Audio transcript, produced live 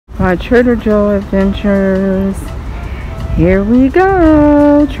My Trader Joe adventures. Here we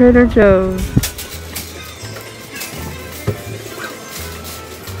go, Trader Joe's.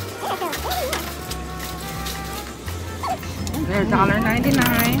 They're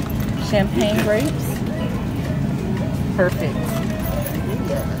 $1.99. Champagne grapes. Perfect.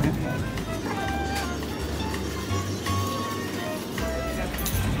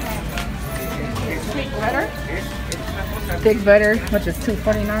 Thick butter. Thick butter, which is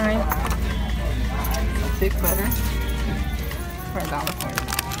 $2.49. Thick butter for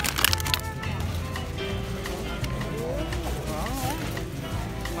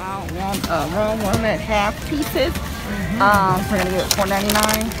 $1.40. Wow, raw walnut half pieces. We're gonna get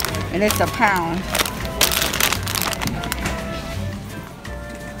 $4.99, and it's a pound.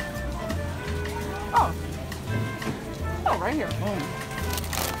 Oh, right here. Boom.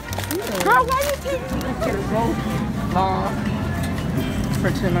 Girl, why you taking me? Get a roll for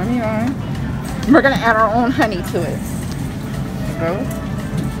 $2.99. We're gonna add our own honey to it. So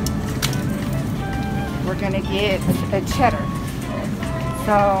we're gonna get a cheddar.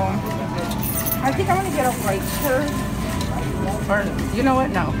 So I think I'm gonna get a white shirt. Or you know what?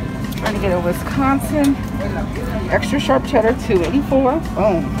 No. I'm gonna get a Wisconsin extra sharp cheddar, $2.84.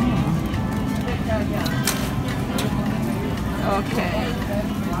 Boom. Okay.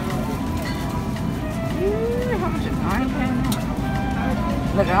 How much is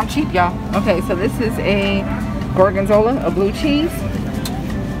 $9? Look, I'm cheap, y'all. Okay, so this is a gorgonzola, a blue cheese,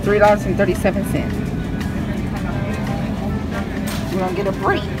 $3.37. We're gonna get a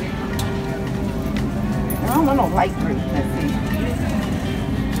brie. I don't want no light brie. Let's see.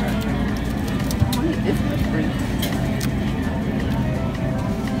 I need this much brie.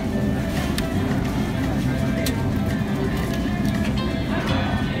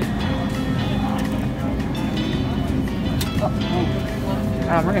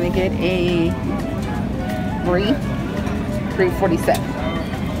 We're gonna get a brie, $3.47.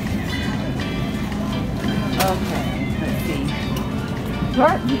 Okay, let's see.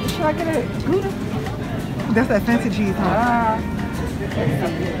 What? Should I get a Gouda? That's that fancy cheese, huh?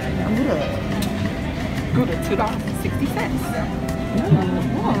 Gouda,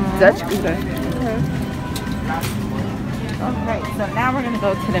 $2.60. Dutch Gouda. Okay, so now we're gonna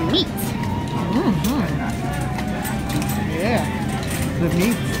go to the meat. Yeah, the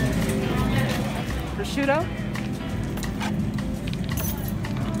meat. Prosciutto.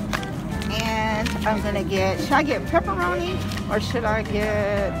 And I'm gonna get, should I get pepperoni or should I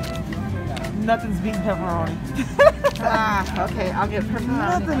get... Nothing's beating pepperoni. Okay, I'll get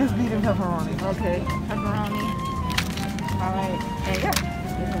pepperoni. Nothing is beating pepperoni. Okay, pepperoni. All right, and yeah,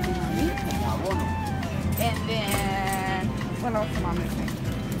 this will be my meat. And then, what else am I missing?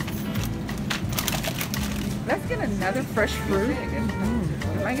 Let's get another fresh fruit.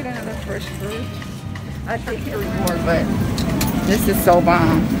 Can I get another fresh fruit? I take 3 more, but this is so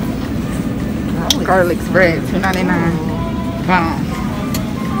bomb. Garlic bread, $2.99. Bomb.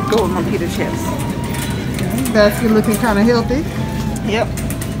 Go with my pita chips. Basket looking kind of healthy. Yep.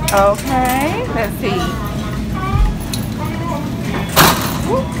 Okay, let's see.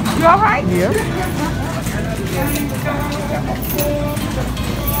 You all right? Yep.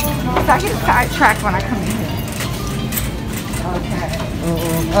 So I get sidetracked when I come in here. Okay.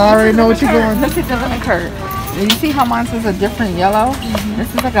 I already know what you're doing. Look at the lemon curd. You see how mine is a different yellow? This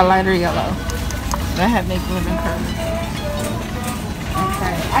is like a lighter yellow. That had make lemon curd.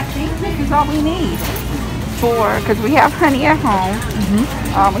 Okay. I think this is all we need because we have honey at home.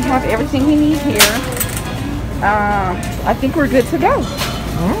 We have everything we need here. I think we're good to go.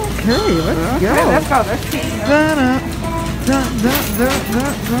 Okay, let's go. Let's go. Let's see.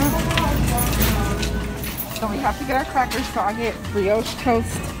 So we have to get our crackers. So I get brioche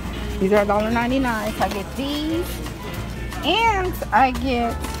toast. These are $1.99. So I get these. And I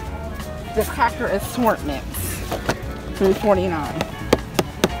get the cracker assortments. $3.49.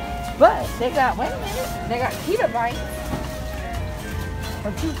 But they got, wait a minute. They got pita bites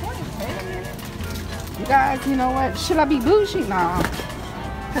for $2.20. Wait a minute. You guys, you know what? Should I be bougie? Nah.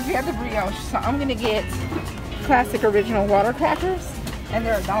 Because we have the brioche. So I'm going to get classic original water crackers. And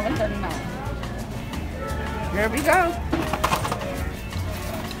they're $1.39. Here we go.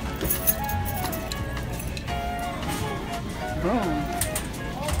 Boom.